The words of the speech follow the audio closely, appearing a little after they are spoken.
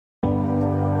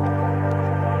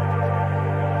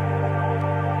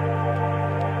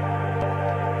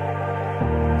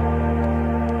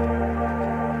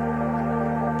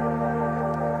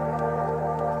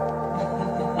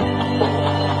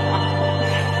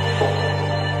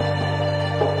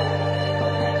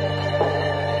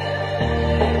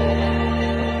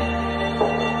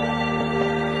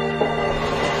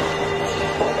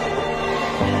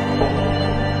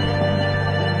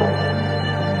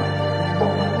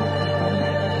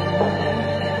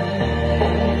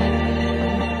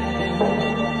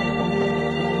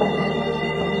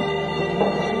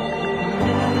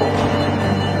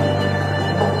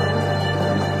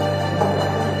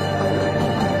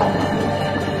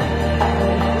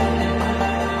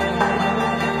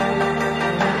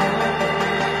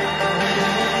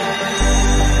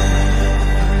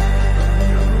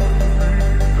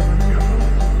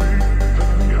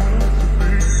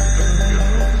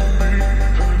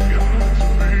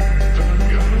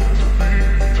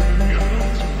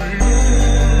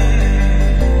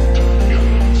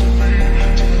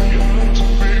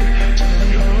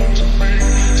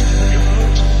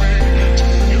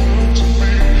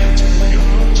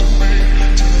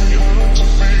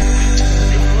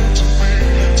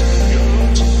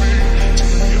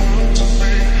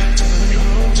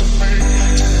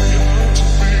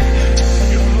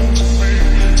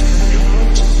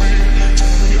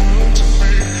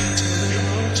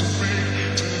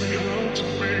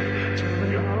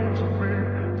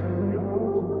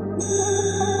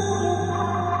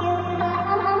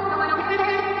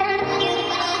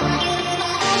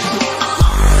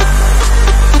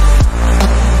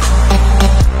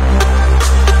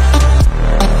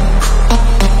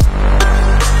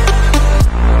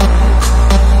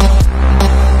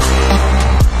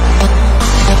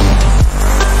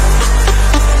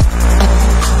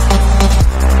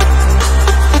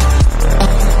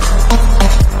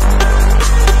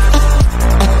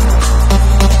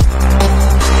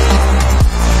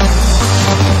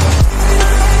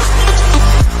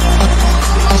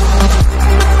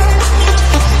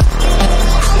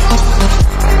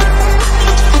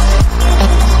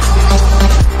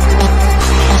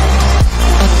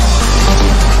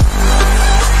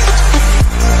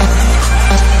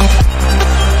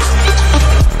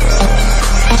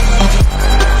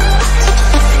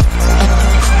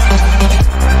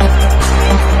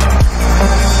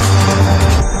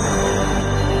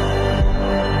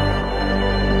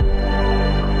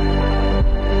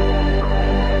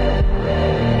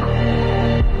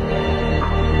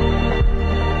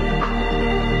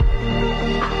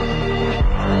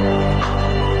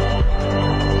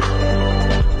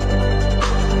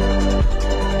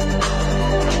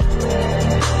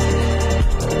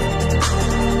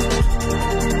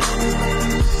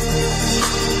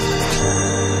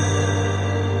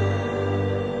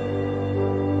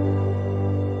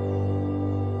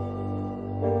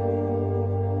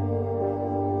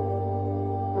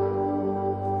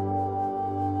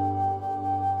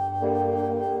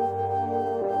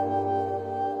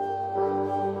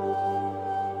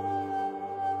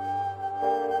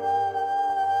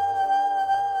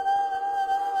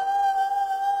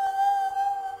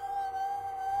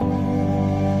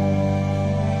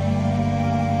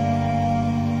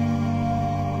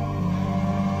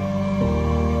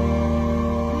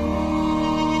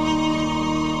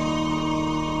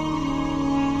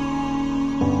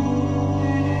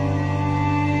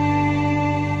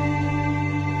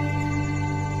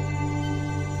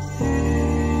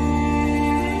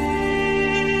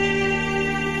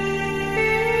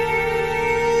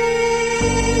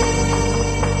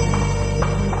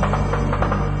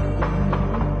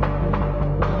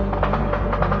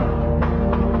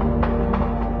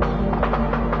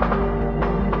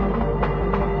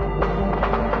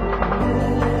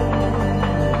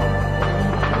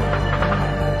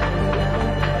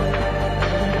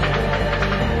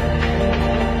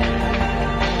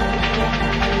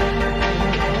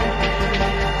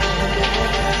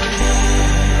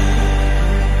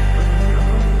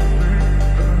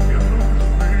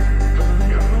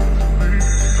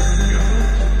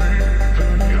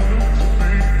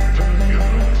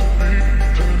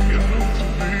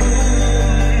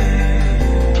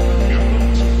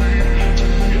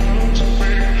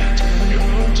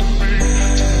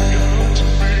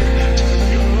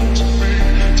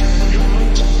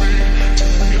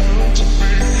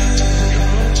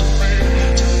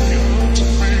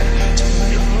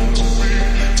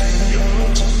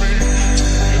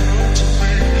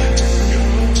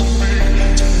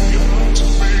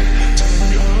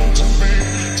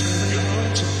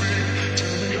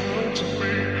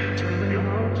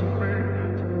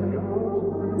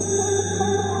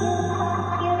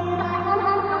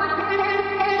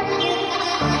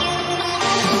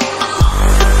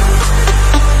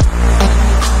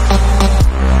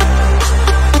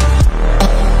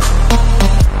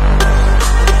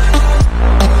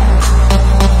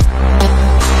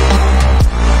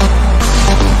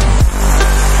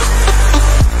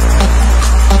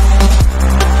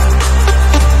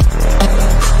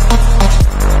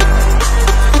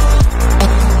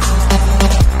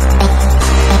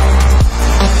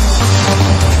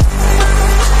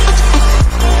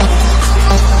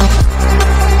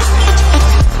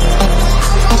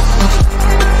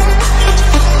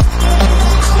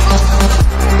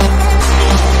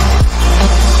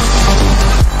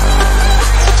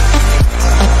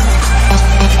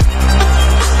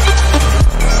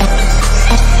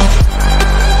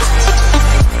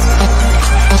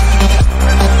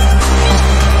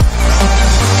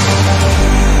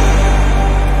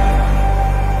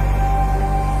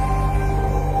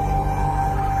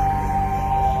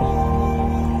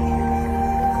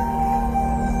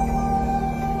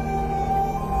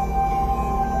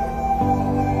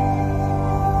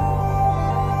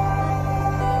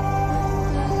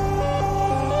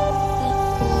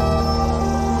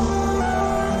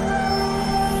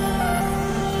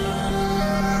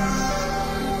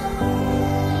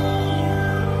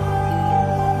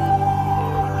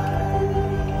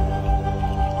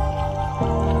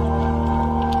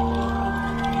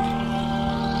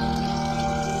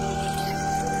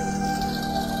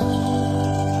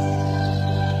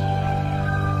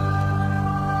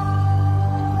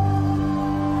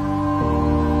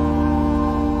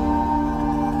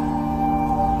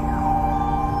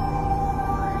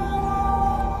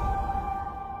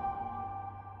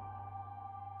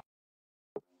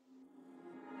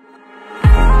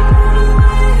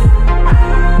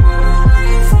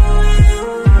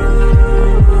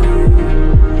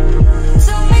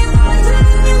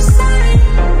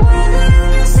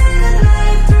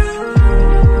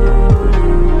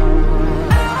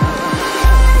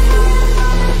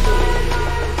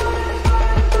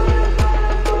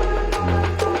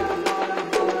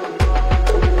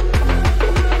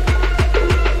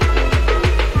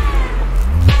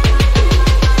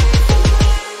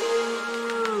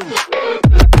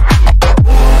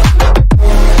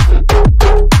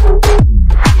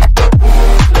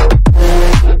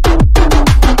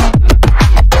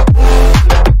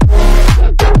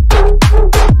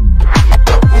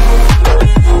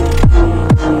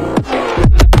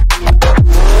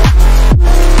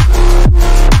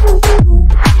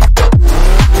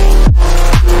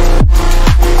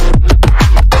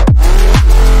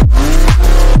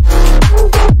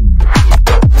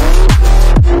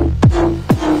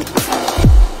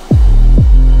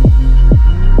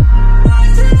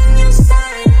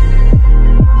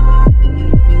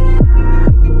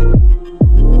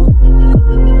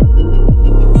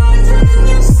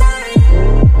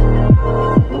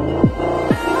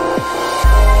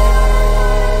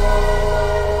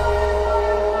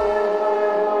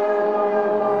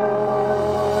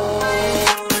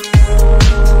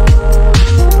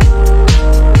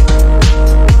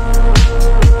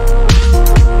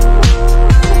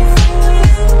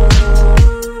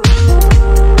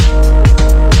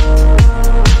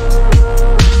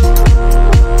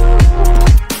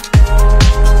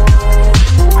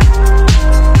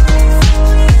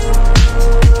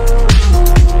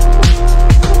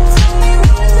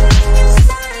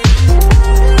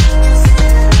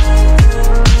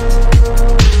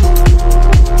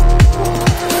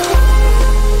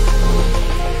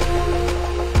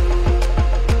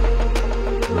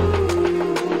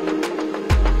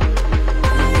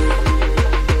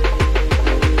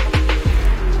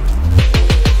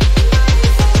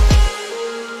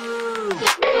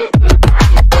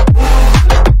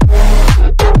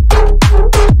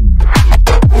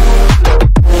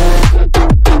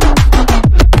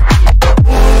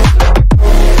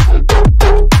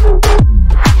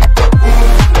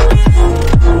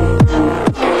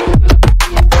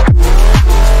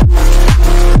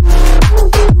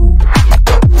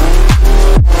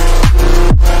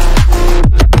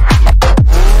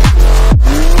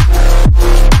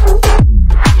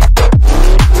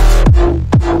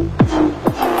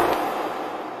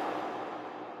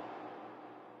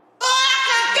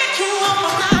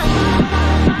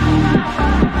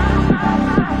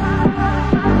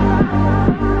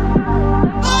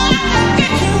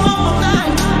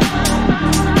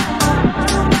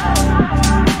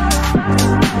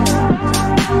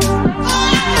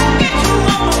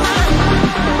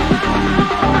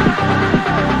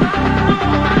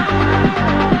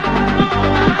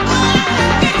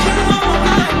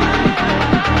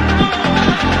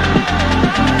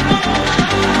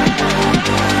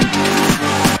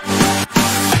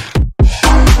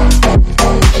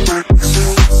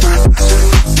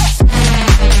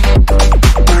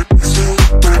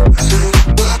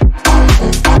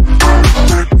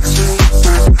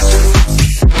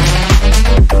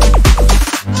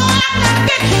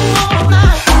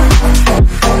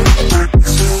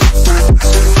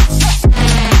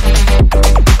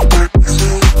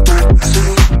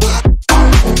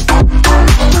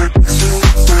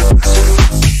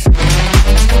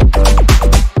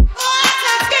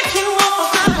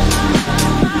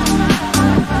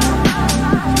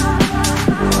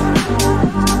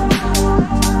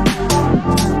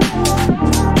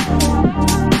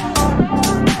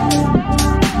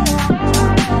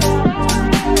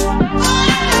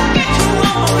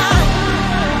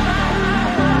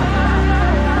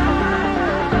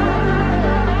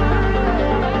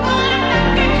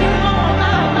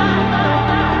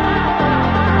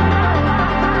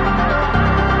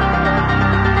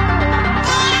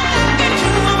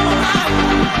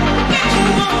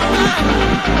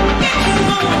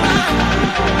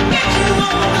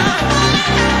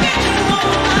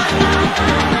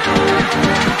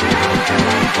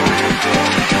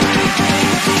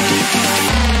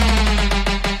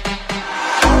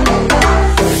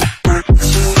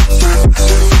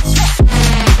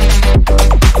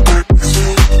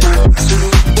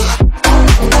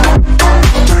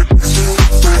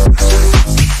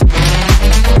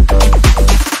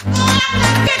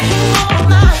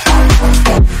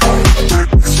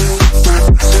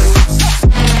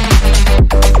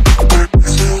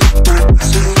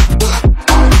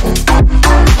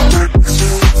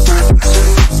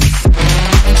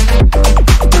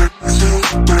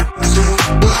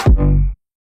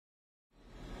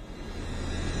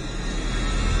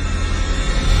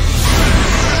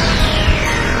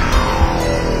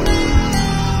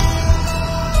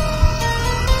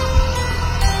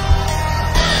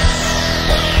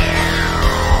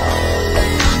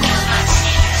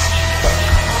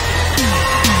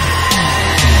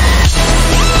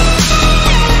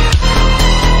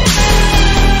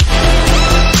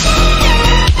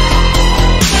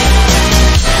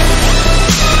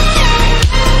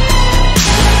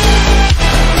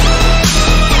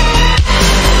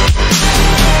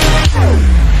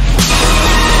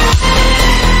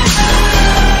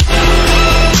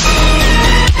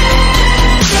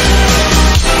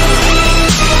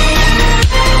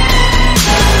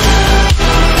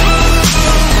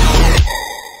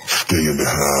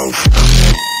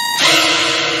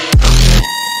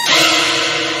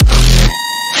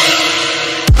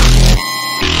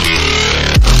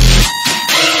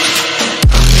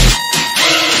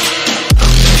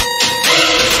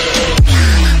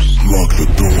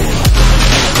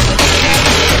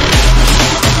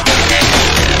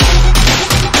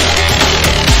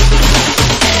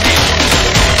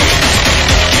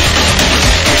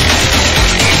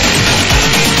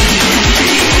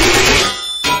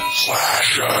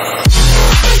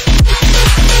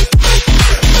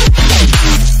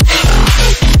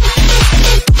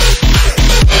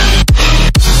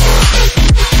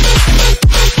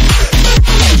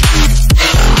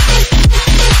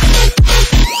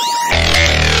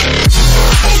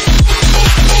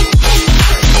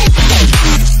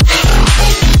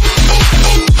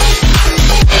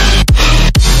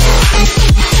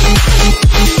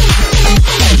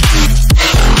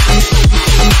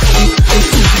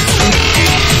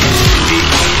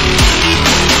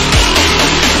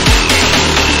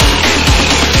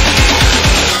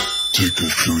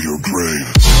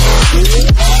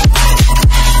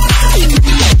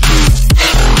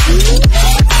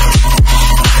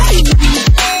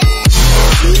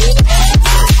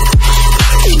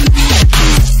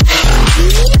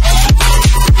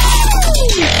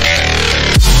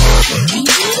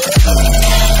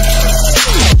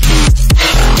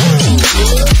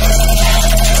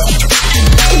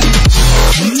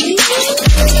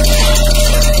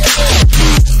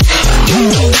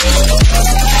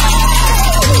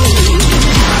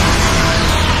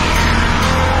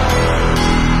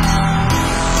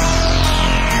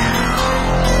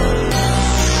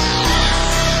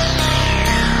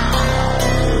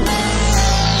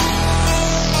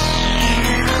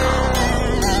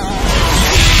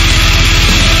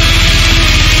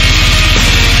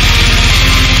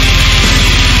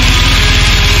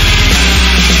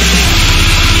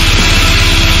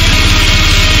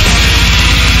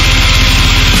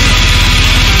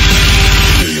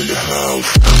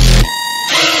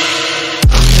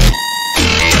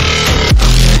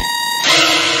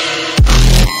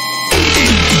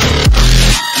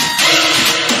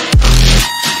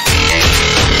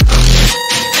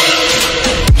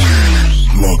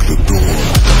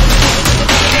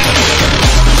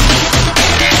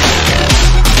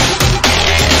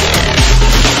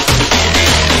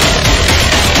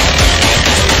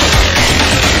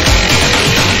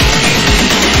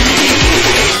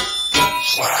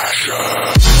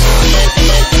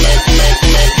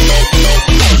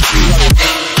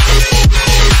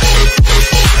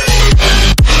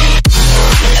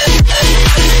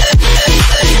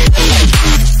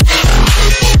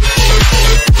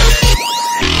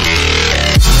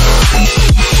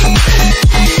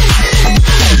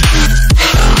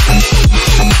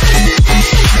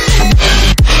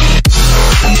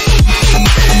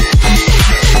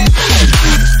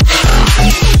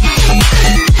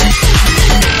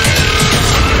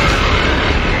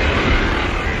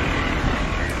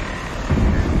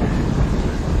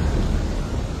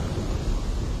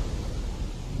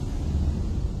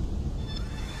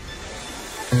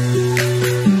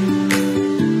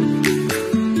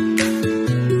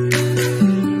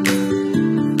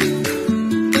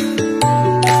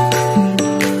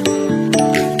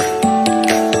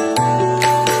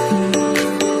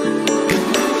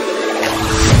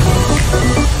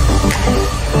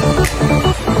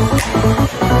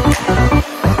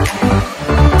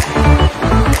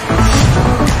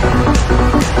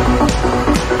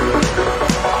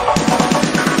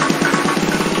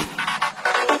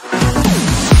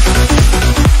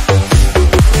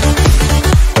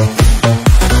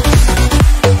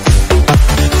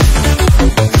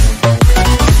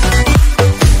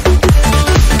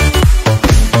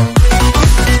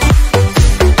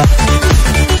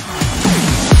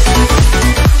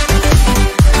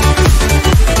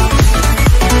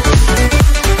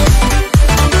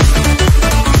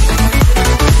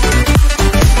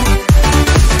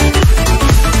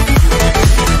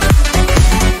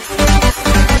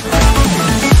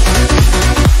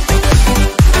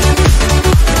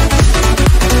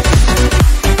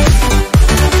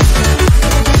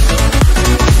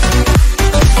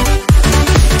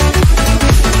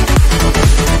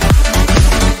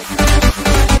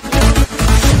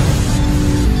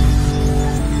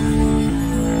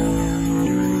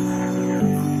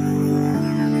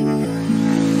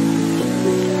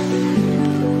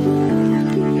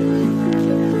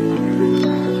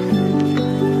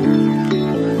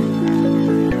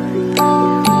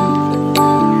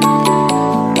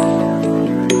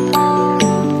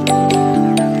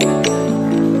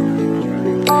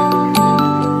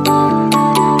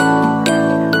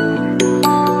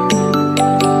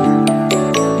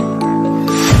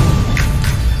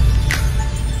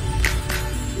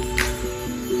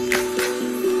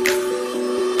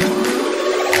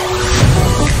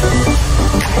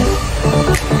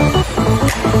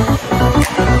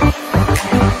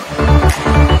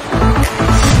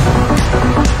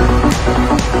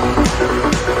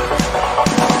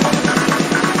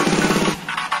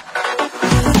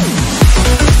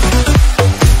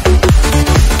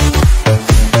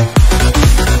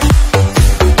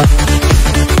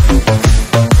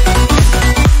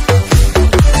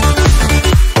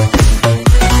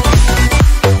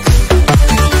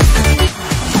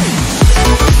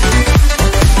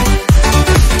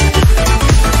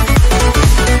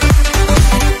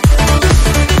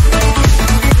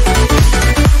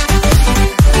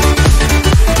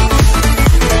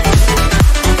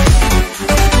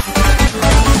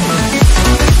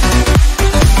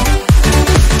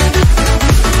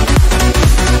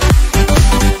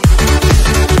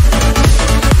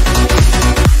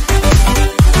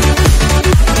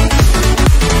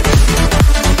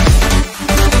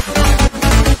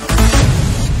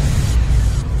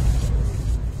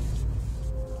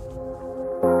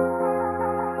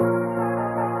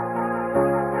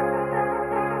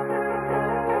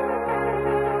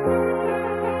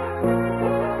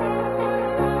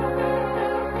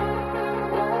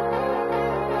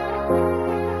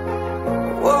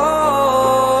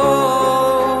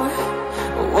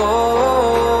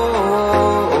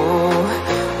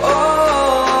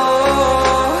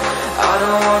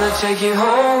take you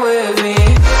home with me.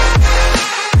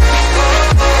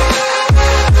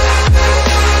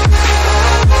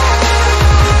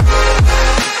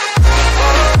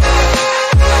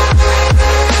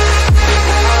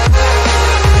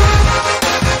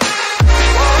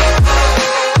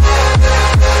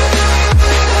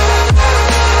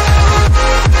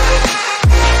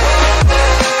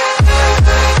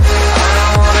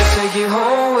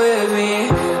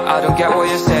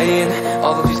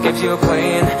 You're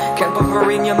playing, can't bother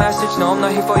reading your message. No, I'm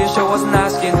not here for your show, wasn't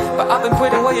asking. But I've been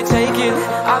putting what you're taking.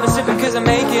 I've been sipping cause I'm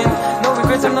making no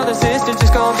regrets, I'm not assistant.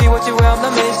 Just go and be what you were, I'm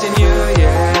not missing you,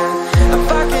 yeah. I'm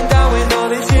backing down with all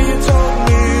the things you told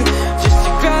me. Just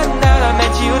to grant that I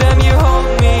met you, then you hold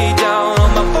me down.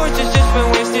 All my fortune's just been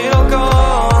wasted or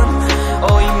gone.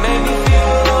 Oh, you made me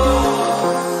feel low.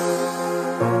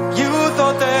 You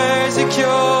thought there's a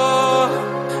cure,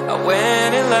 I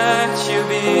went and let you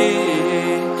be.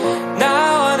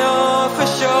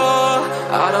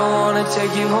 I don't wanna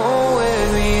take you home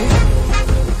with me.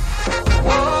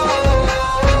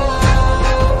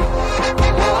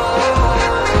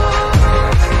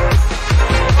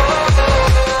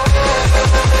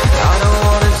 I don't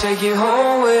wanna take you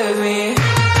home with me.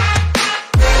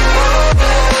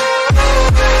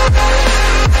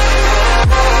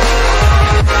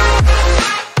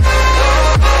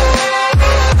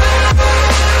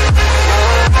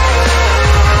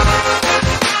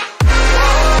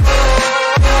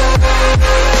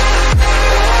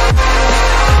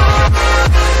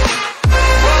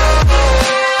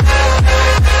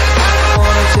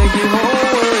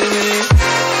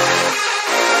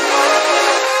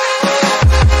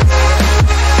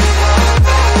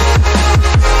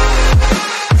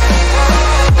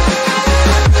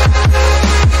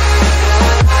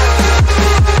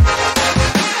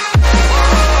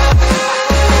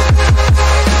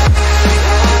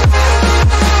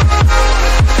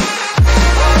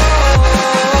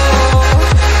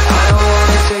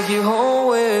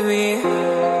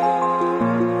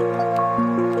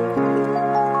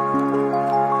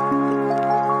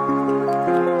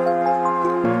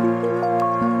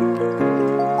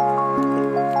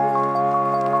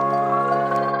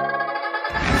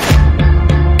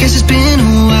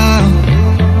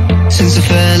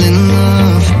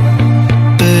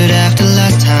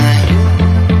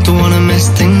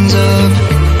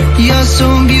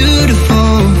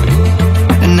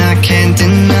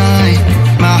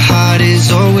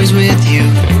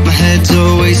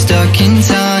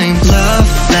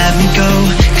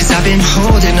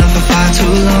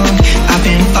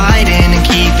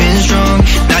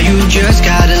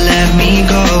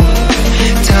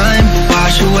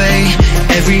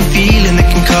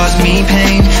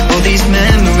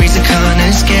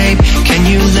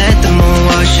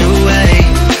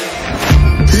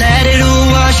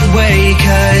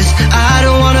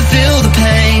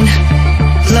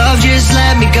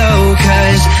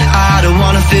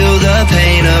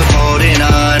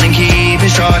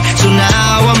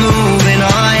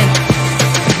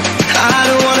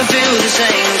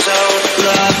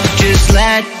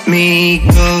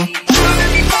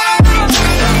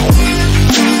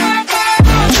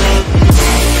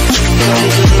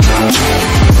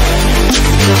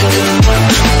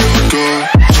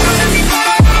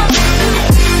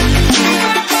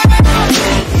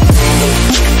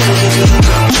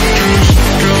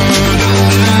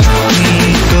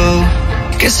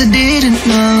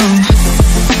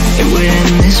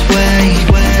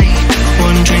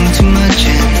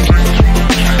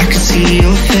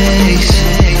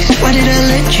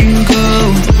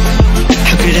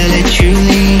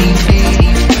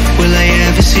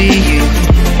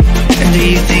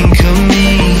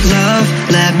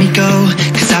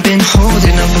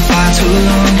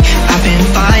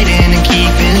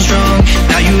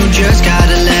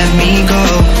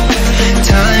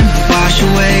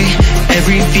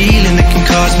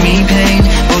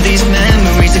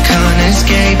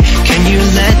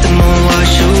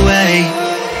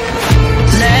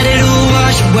 Let it all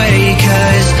wash away,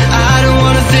 'cause I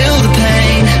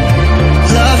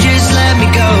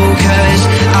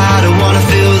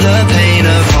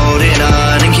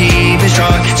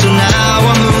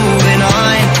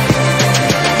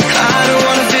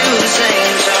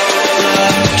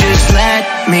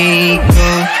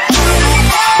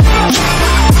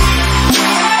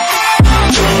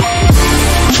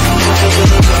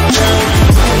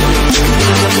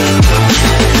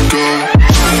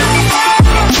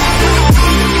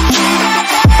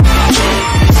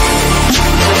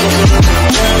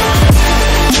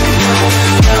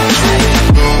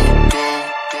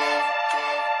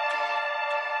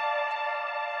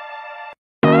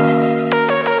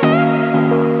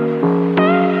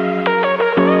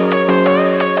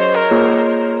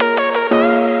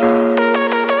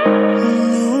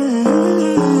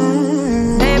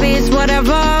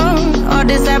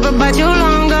but you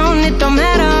long gone, it don't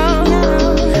matter.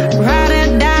 Ride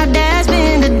or die, that's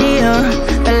been the deal.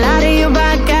 The light of your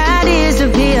back, I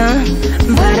disappear.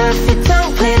 But if you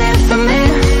don't play that for me,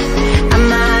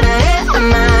 I'm out of it,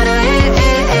 I'm out of it.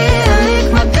 I lick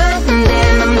my gun and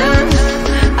then I'm done.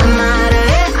 I'm out of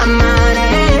it, I'm out of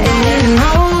it. And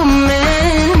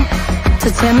Omen to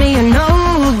tell me you're no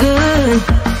good.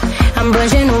 I'm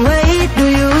brushing away to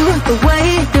you, the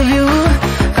weight of you,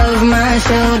 of my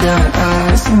shoulders.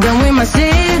 Done with my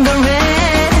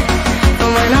cigarette,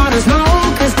 and when all the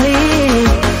smoke is clear,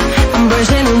 I'm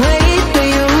brushing away to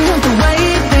you, the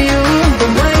weight of you, the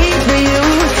weight of you.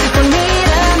 Don't need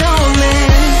an Omen.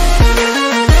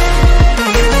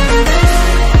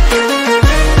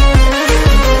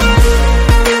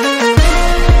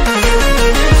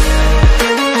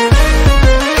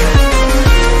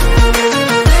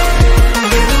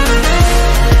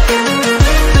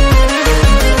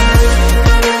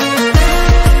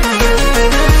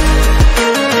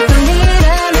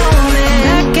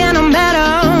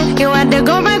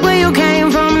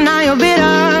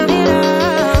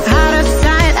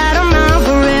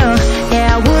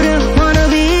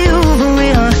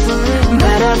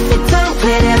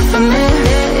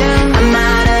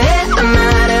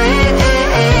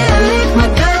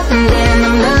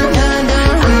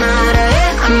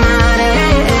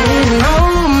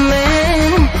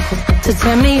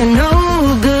 Tell me you're no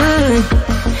good.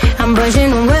 I'm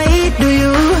brushing away to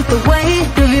you, the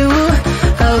weight of you,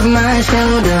 of my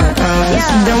shoulders.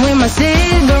 Done with my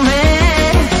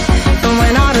cigarette, and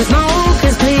when all the smoke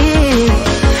is clear,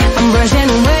 I'm brushing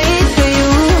away to you,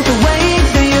 the weight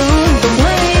of you, the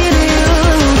weight of you.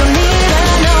 Don't need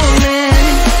an Omen.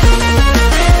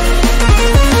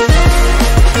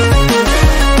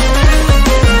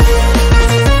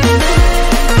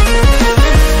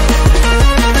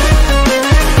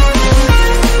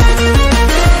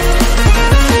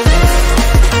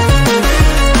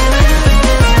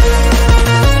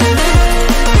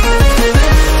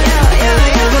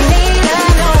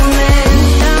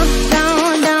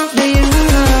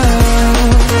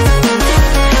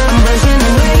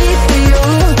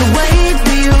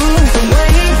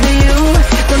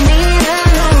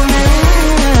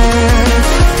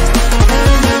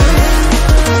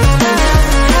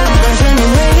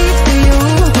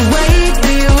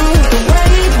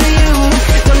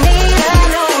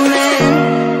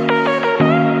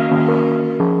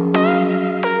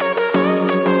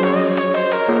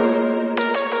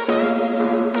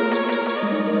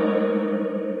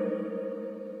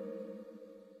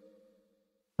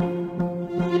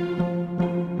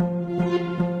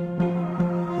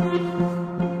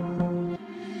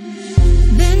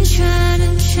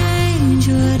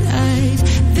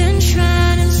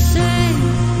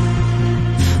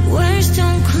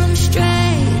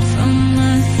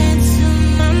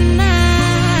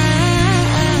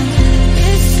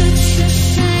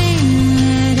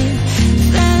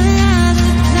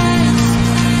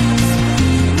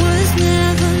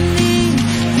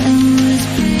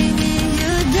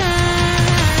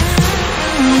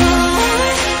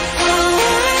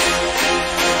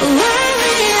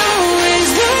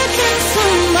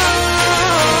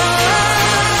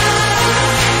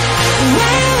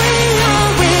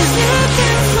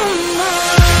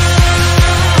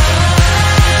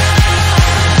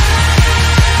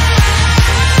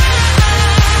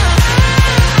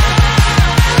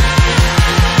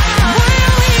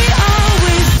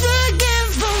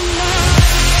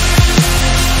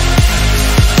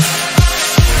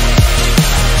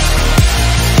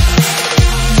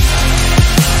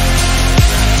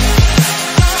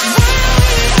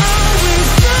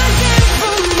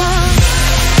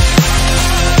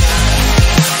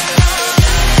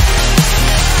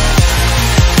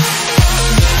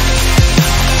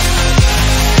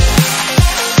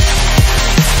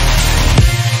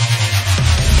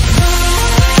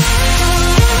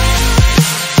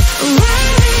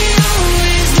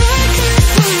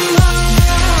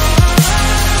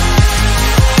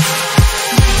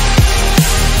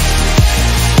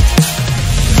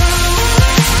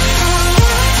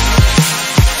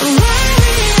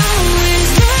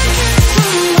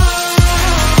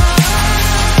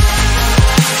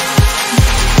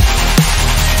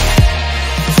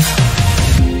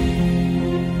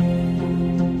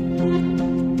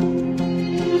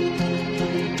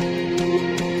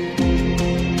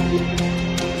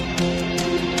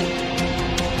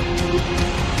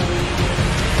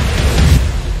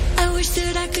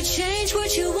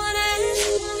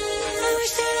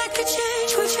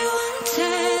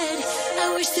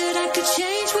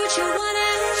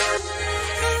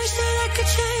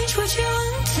 change what you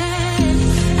wanted.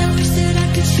 I wish that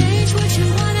I could change.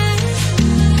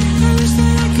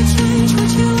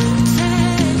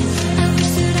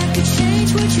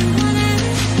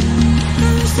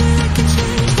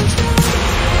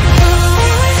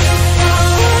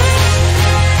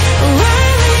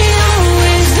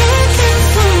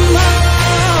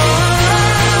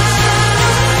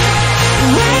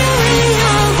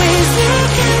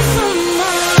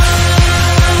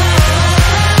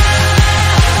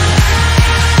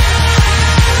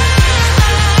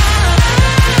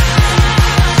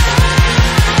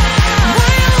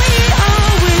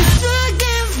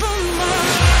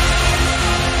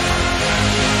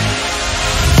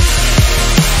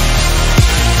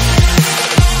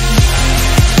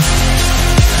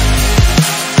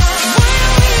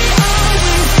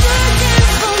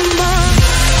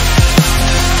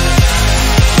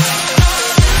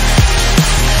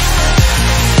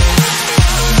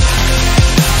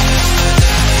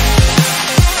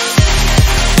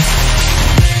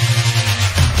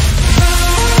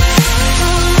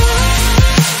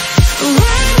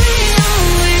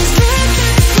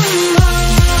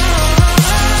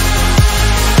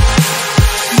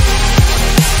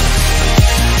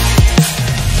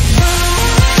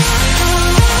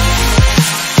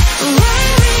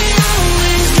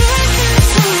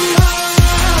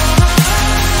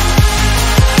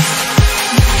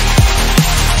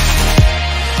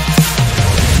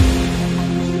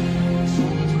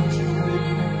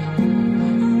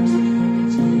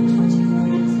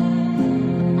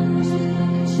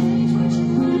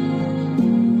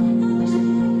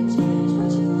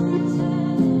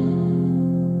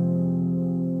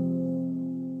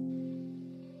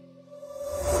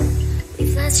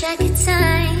 track of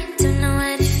time, don't know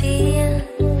how to feel,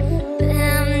 but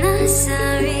I'm not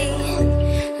sorry.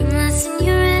 I'm lost in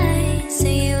your eyes, are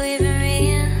you even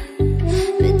real?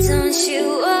 But don't you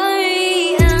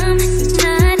worry, I'm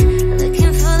not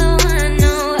looking for the one,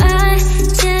 no, I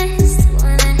just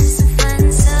wanna have some fun.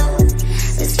 So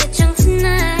let's get drunk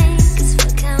tonight, cause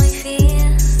fuck how we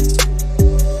feel.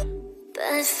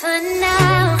 But for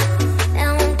now,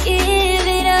 I won't give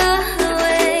it all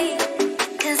away,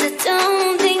 cause I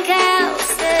don't think I'll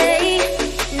stay.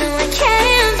 No, I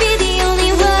can't be the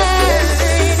only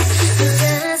one who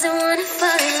doesn't wanna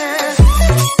fall in love.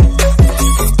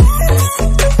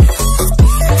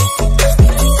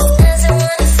 Doesn't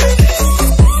wanna fall in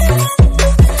love.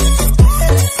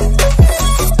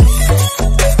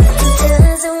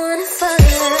 Doesn't wanna fall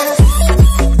in love.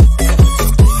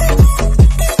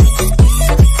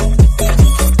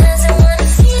 Doesn't wanna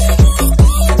feel.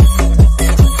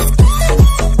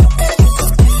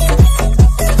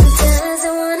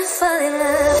 Doesn't wanna fall in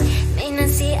love. May not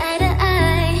see eye to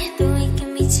eye, but we can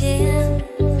be chill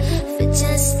for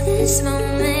just this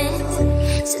moment.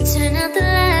 So turn out the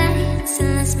lights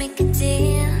and let's make a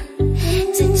deal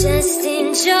to just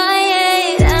enjoy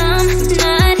it. I'm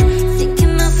not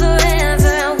thinking about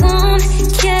forever. I won't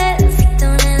care if we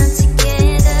don't end up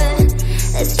together.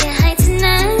 Let's get high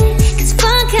tonight, cause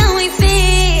fuck how we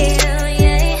feel,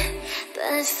 yeah.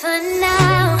 But for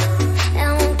now, I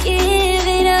won't give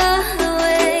it all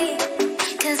away,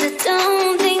 cause I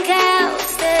don't think I'll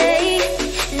stay.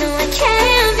 No, I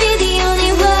can't be the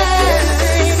only one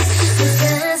who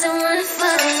doesn't wanna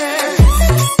fall in love.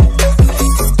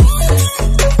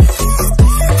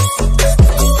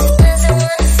 Doesn't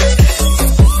wanna fall in love.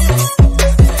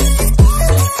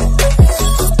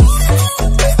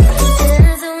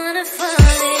 Doesn't wanna fall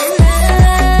in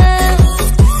love.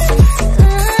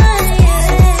 Oh, yeah.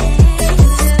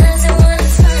 Doesn't wanna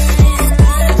fall in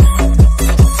love.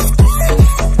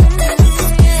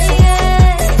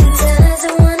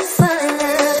 Doesn't wanna fall in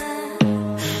love.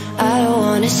 I don't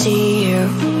wanna see you,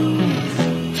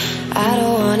 I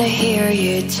don't wanna hear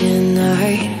you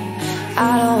tonight. I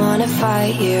don't wanna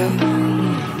fight you,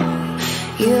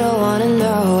 you don't wanna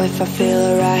know if I feel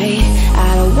alright.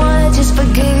 I don't wanna just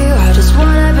forgive you, I just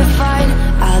wanna be fine.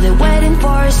 I'll be waiting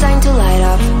for a sign to light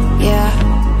up, yeah.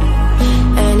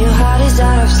 And your heart is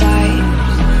out of sight,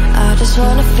 I just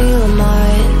wanna feel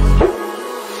mine.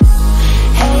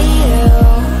 Hey you,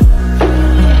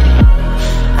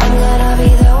 I'm gonna be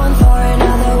the one for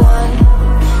another one.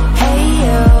 Hey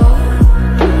you,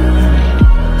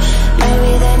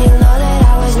 maybe then you'll know that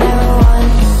I was never one.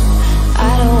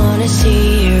 I don't wanna see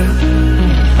you,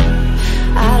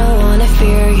 I don't wanna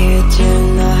fear you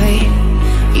tonight.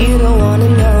 You don't wanna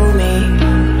know me,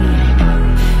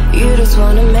 you just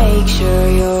wanna make sure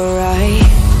you're right.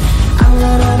 I'm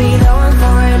gonna be the one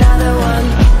for another one.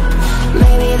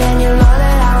 Maybe then you'll know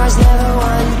that I was never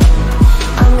one.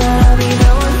 I'm gonna be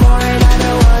the one for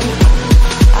another one.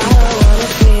 I don't wanna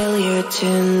feel you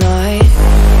tonight.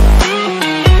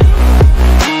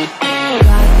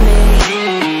 Got me.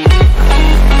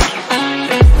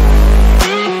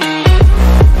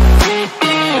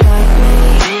 Got me.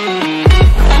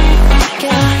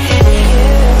 Can I feel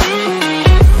you? Got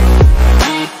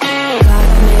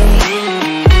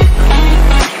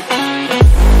me.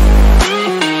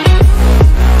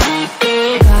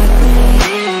 Got me.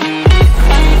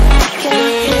 Can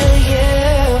I feel you?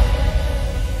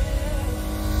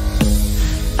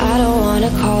 I don't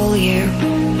wanna call you,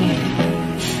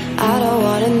 I don't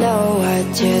wanna know what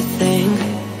you think.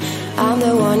 I'm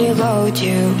the one you go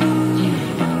to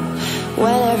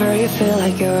whenever you feel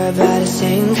like you're about to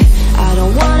sink. I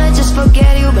don't wanna just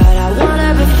forget you, but I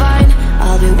wanna be fine.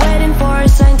 I'll be waiting for a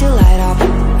sign to light up,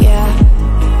 yeah.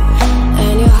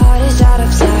 And your heart is out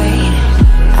of sight,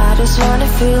 I just wanna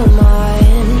feel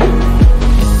mine.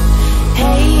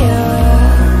 Hey you,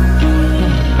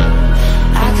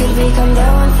 I could become the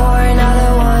one for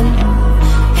another one.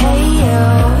 Hey you,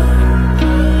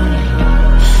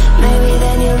 maybe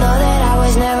then you'll know that I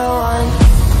was never one.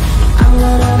 I'm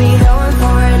gonna be the one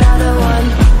for another one.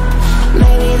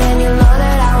 Maybe then you'll know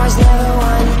that I was never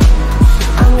one.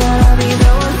 I'm gonna be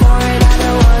the one for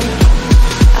another one.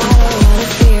 I don't wanna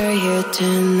fear you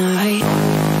tonight.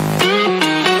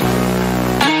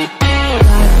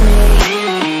 Got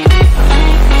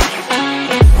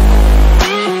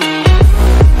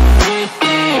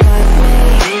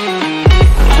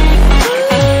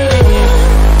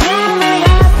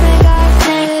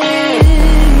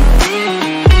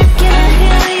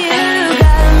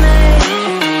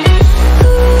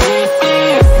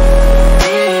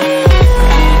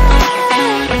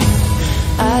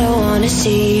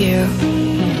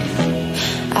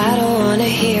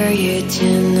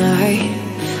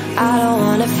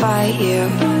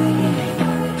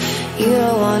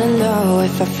still wanna know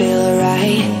if I feel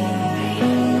alright.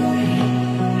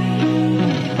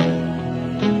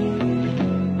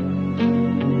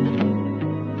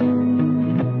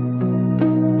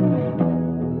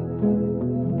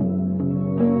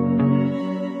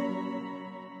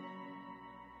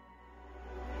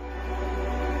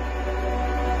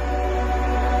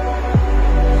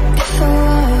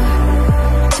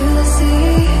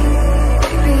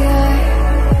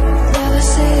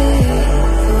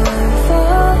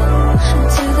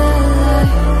 To the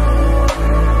light.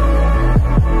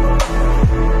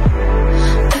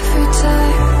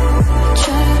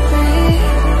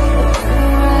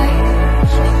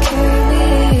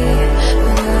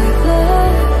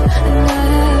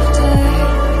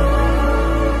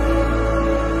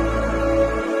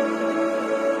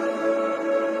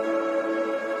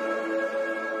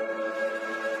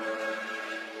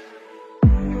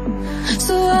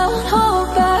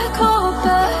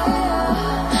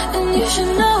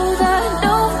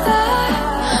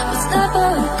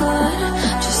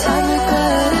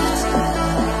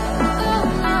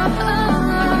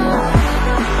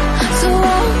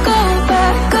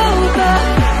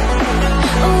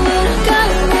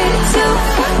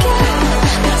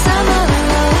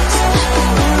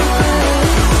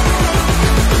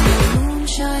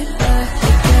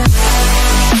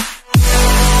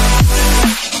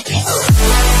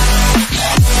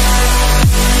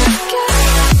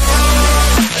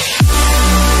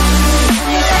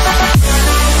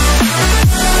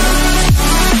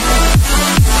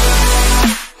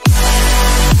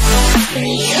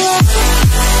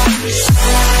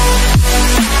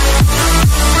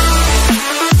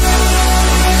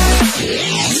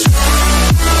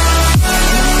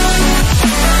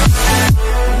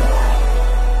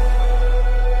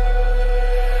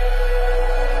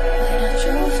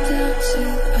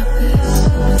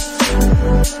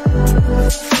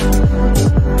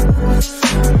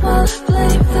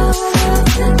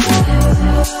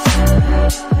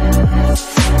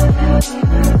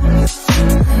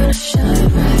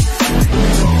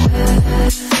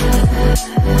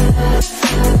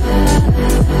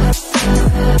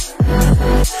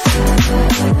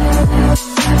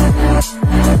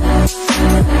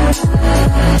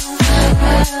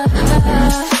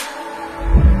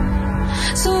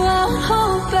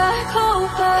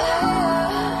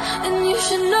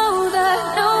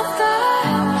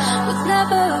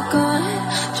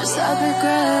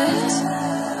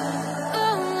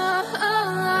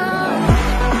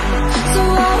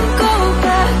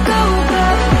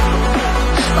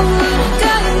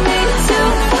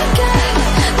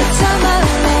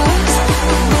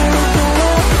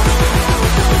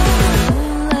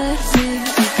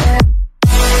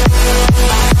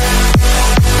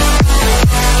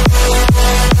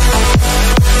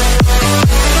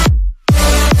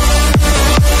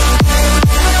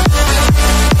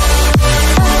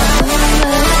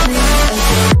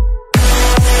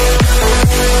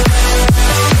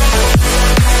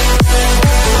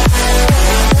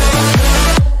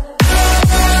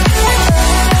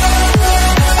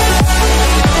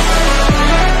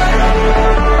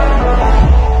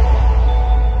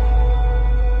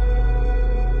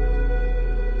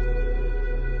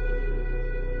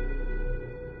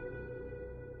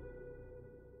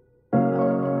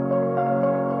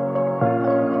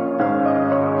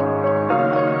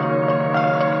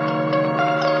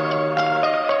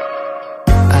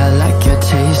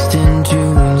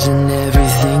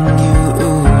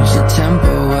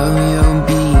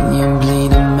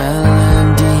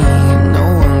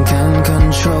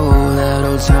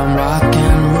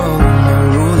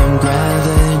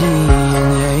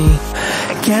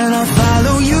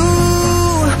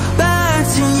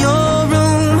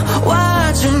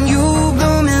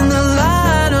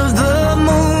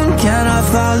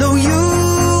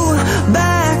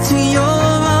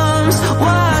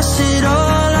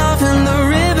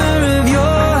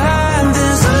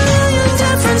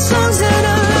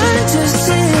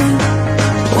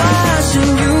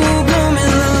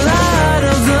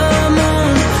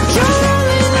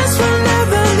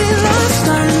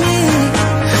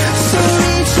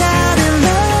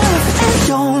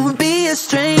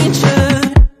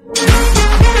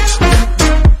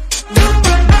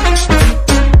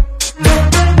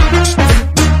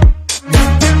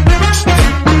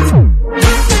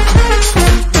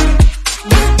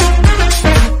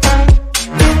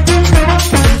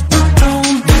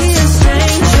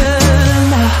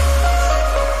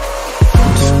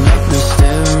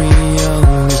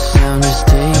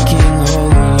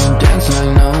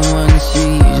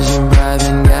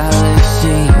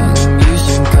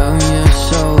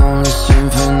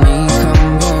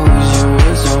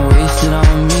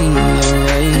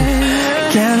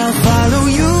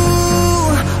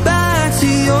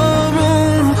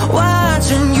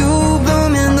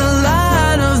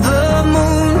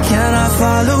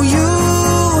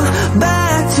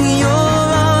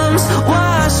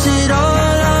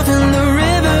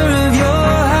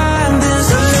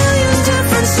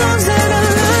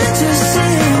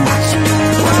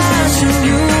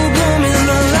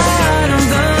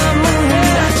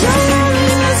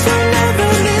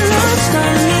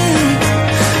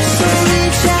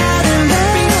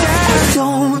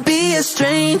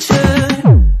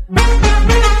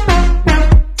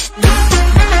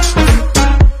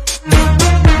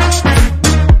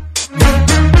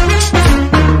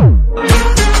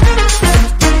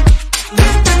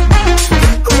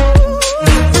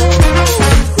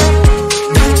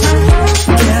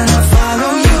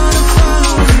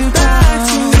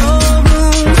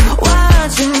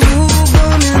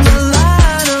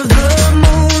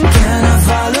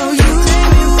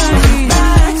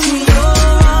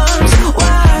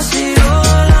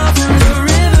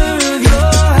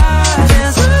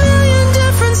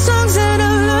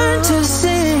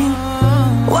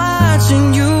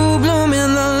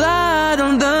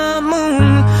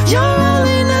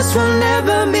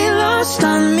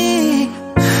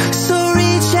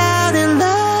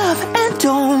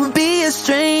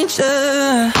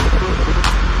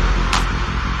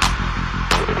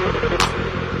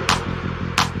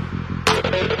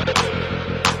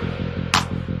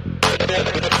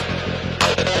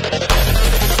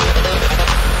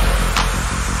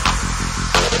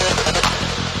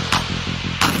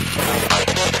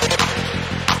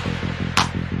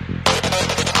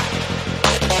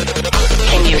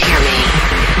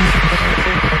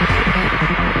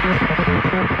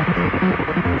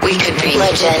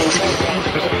 legend.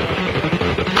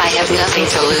 I have nothing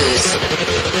to lose.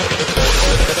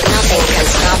 Nothing can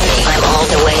stop me. I'm all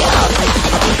the way up.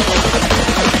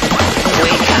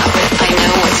 Wake up. I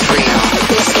know what's real.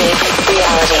 Escape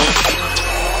reality.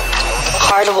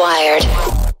 Hardwired.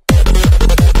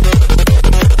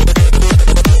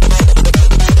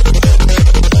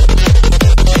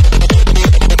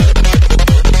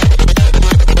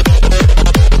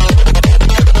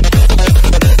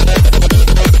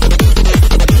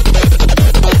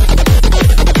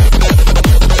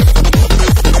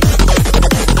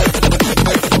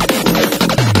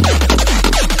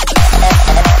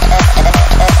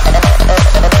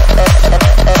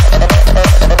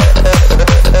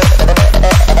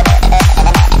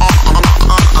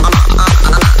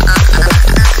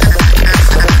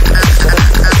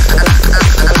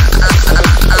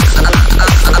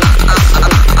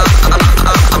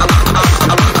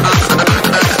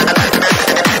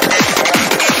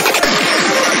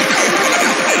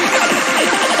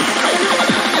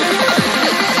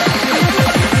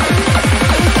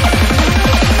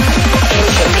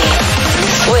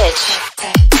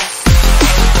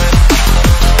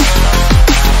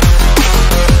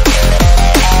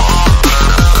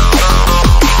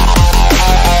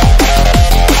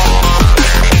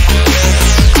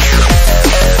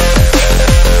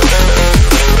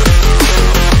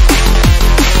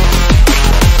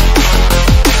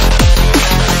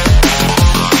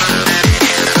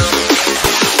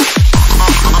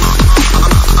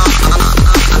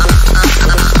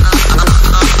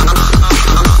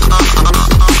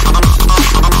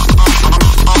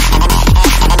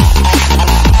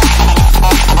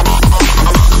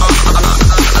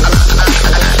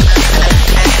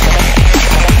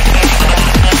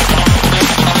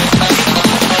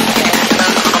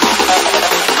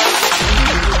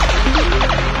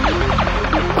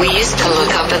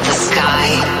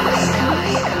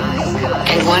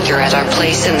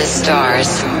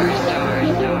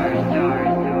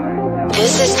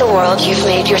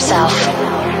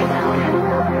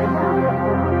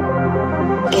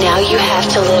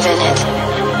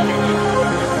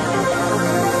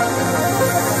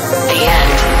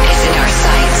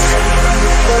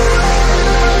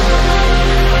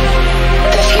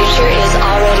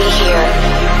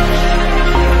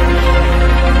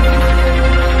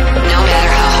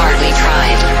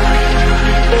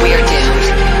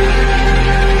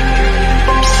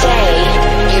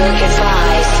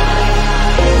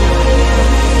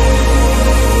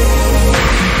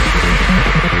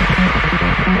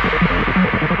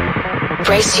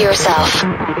 Brace yourself.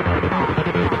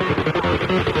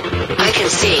 I can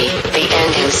see the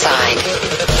end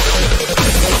inside.